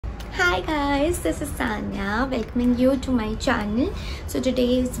Hi guys, this is Sanya welcoming you to my channel. So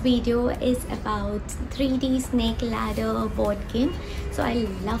today's video is about 3D snake ladder board game. So I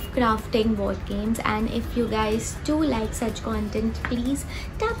love crafting board games, and if you guys do like such content, please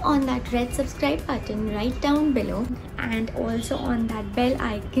tap on that red subscribe button right down below and also on that bell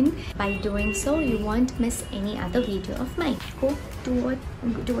icon. By doing so, you won't miss any other video of mine. Go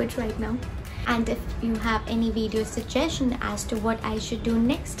do it right now. And if you have any video suggestion as to what I should do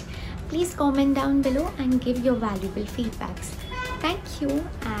next, please comment down below and give your valuable feedbacks. Thank you,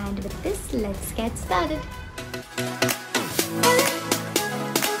 and with this, let's get started.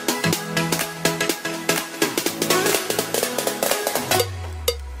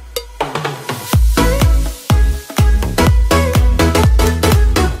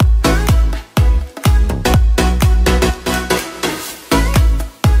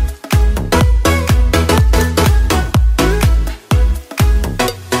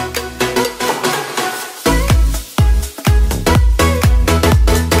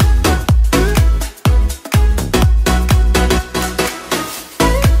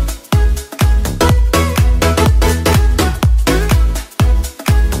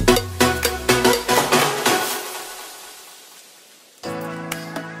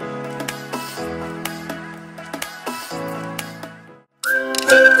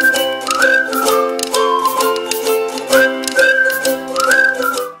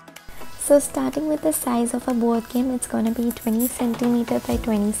 So starting with the size of a board game, it's gonna be 20 centimeter by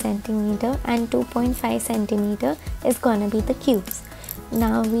 20 centimeter, and 2.5 centimeter is gonna be the cubes.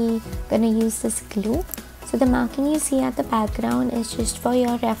 Now we gonna use this glue. So the marking you see at the background is just for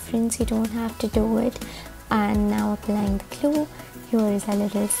your reference, you don't have to do it. And now applying the glue. Here is a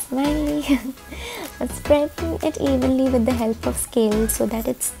little smiley. Spreading it evenly with the help of scales so that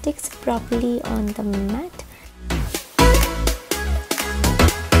it sticks properly on the mat.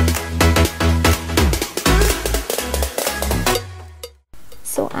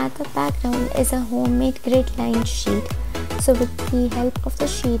 So at the background is a homemade grid line sheet. So with the help of the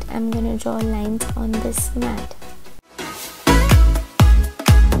sheet, I'm gonna draw lines on this mat.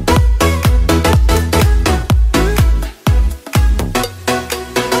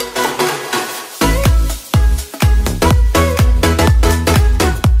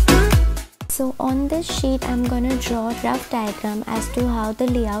 So on this sheet, I'm gonna draw a rough diagram as to how the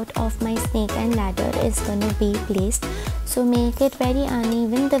layout of my snake and ladder is gonna be placed. So make it very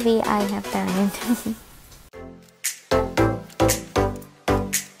uneven the way I have done it.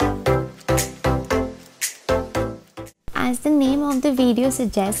 As the name of the video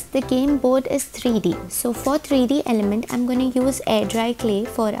suggests, the game board is 3D. So for 3D element, I'm going to use air dry clay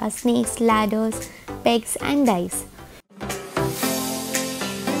for our snakes, ladders, pegs and dice.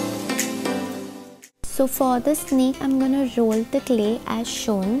 So for the snake, I'm going to roll the clay as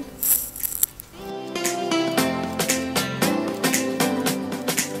shown.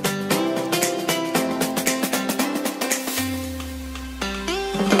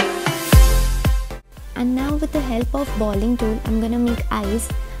 And now with the help of balling tool, I'm gonna make eyes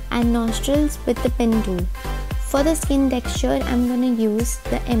and nostrils with the pen tool. For the skin texture, I'm gonna use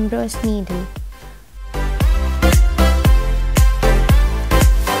the embossed needle.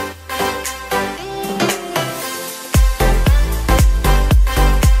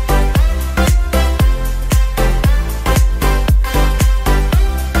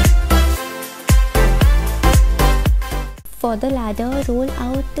 For the ladder, roll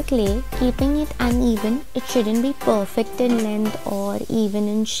out the clay, keeping it uneven. It shouldn't be perfect in length or even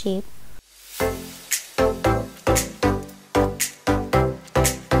in shape.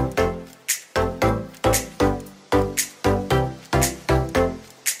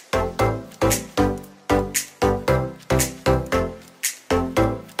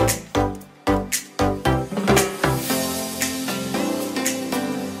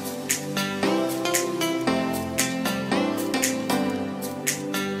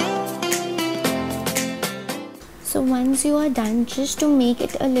 So once you are done, just to make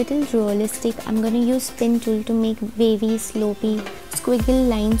it a little realistic, I'm going to use pen tool to make wavy, slopey, squiggle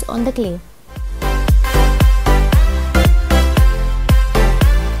lines on the clay.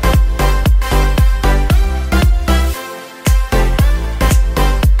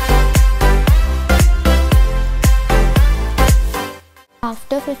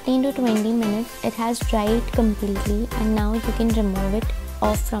 After 15 to 20 minutes, it has dried completely, and now you can remove it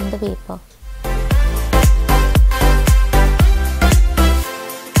off from the paper.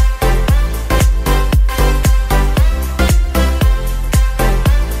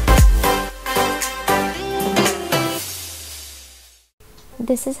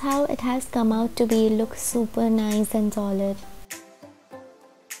 This is how it has come out to be. It looks super nice and solid.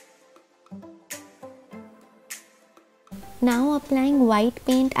 Now applying white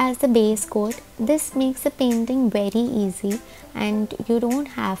paint as the base coat. This makes the painting very easy and you don't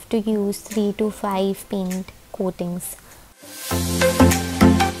have to use 3 to 5 paint coatings.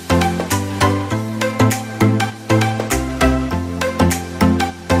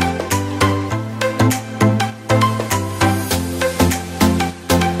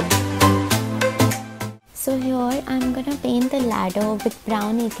 So here I'm gonna paint the ladder with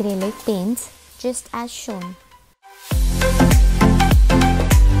brown acrylic paints just as shown.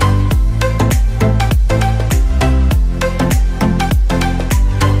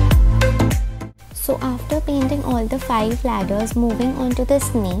 So after painting all the 5 ladders, moving on to the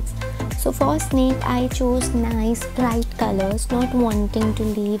snakes. So for snake I chose nice bright colors, not wanting to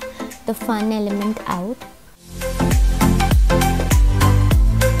leave the fun element out.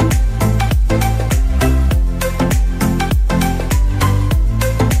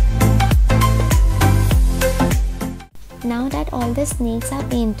 Now that all the snakes are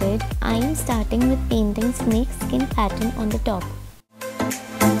painted, I am starting with painting snake skin pattern on the top.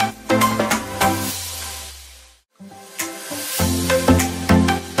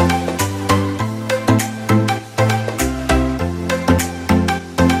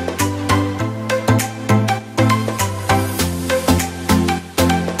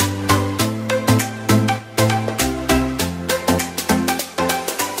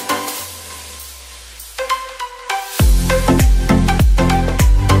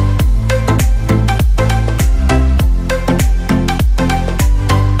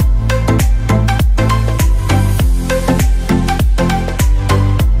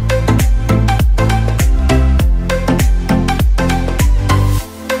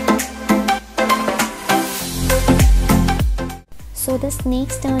 So the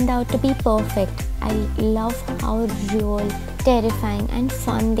snakes turned out to be perfect. I love how real, terrifying and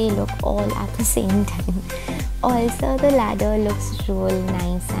fun they look all at the same time. Also the ladder looks real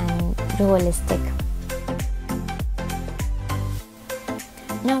nice and realistic.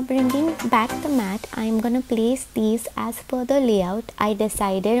 Now bringing back the mat, I am gonna place these as per the layout I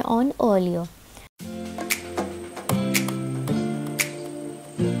decided on earlier.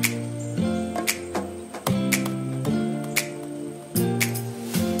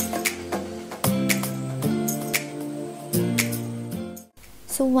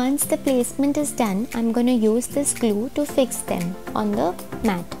 So once the placement is done, I'm going to use this glue to fix them on the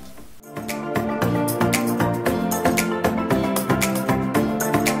mat.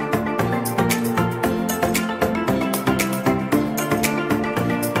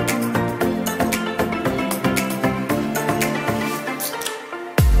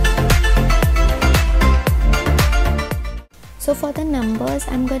 So for the numbers,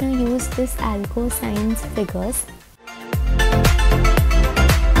 I'm going to use this algo signs figures.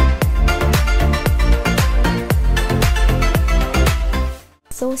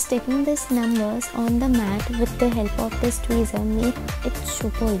 So sticking these numbers on the mat with the help of this tweezer make it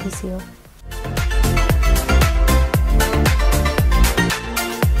super easier.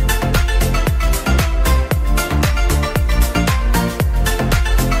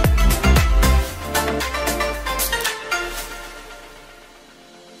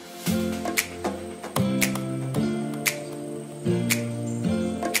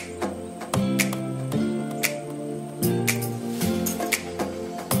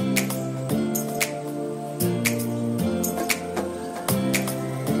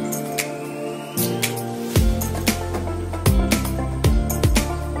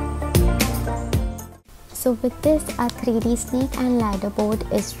 So with this, our 3D snake and ladder board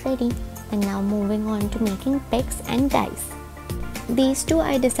is ready. And now moving on to making pegs and dice. These two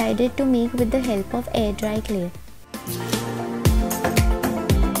I decided to make with the help of air dry clay.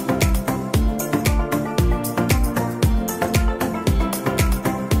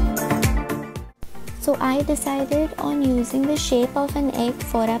 So I decided on using the shape of an egg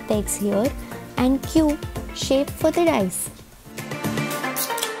for our pegs here and cube shape for the dice.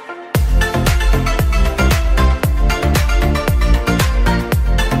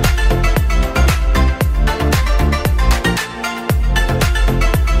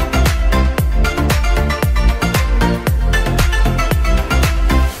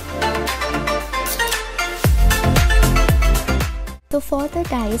 So for the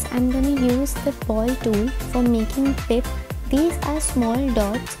dice, I'm going to use the ball tool for making pip. These are small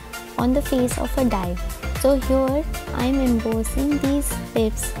dots on the face of a die. So here I'm embossing these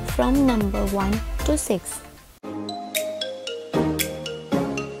pips from number 1 to 6.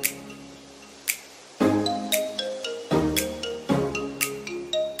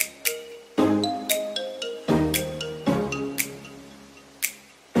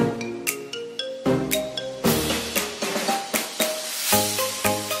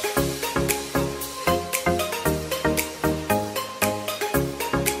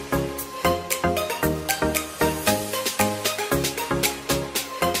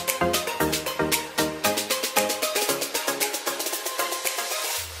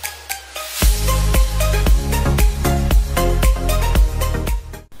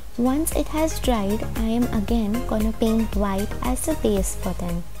 Once it has dried, I am again gonna paint white as the base for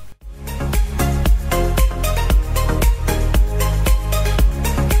them.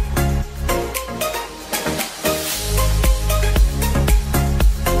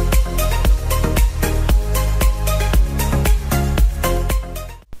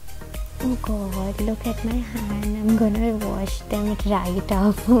 Oh god, look at my hand. I'm gonna wash them right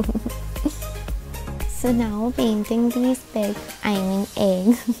up. So now painting these egg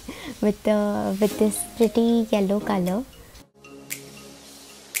with this pretty yellow color.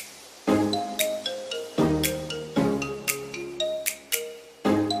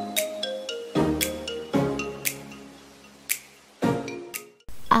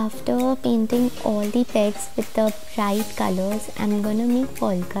 After painting all the pegs with the bright colors, I'm gonna make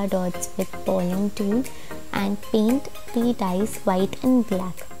polka dots with polling tool and paint the dies white and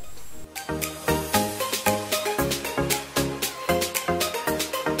black.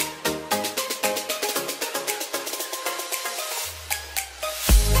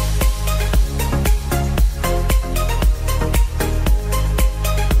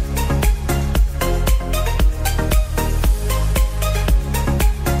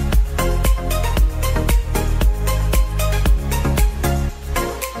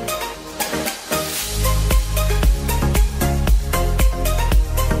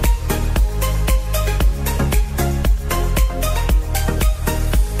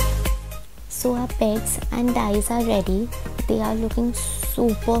 So our pegs and dies are ready. They are looking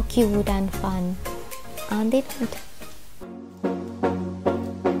super cute and fun, aren't they not?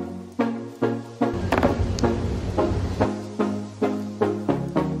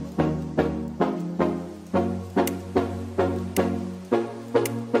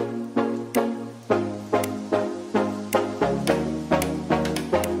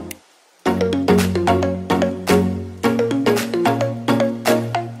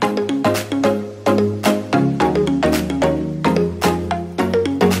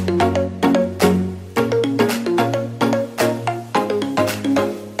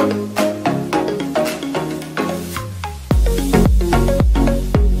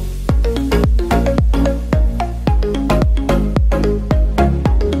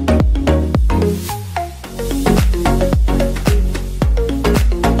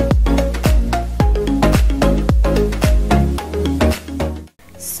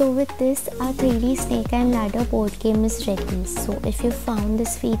 So with this, our 3D snake and ladder board game is ready. So if you found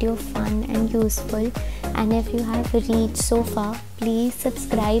this video fun and useful, and if you have reached so far, please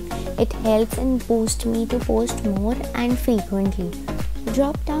subscribe. It helps and boosts me to post more and frequently.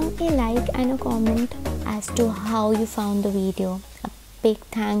 Drop down a like and a comment as to how you found the video. A big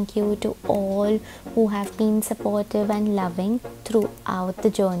thank you to all who have been supportive and loving throughout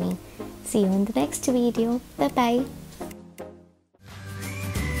the journey. See you in the next video. Bye bye.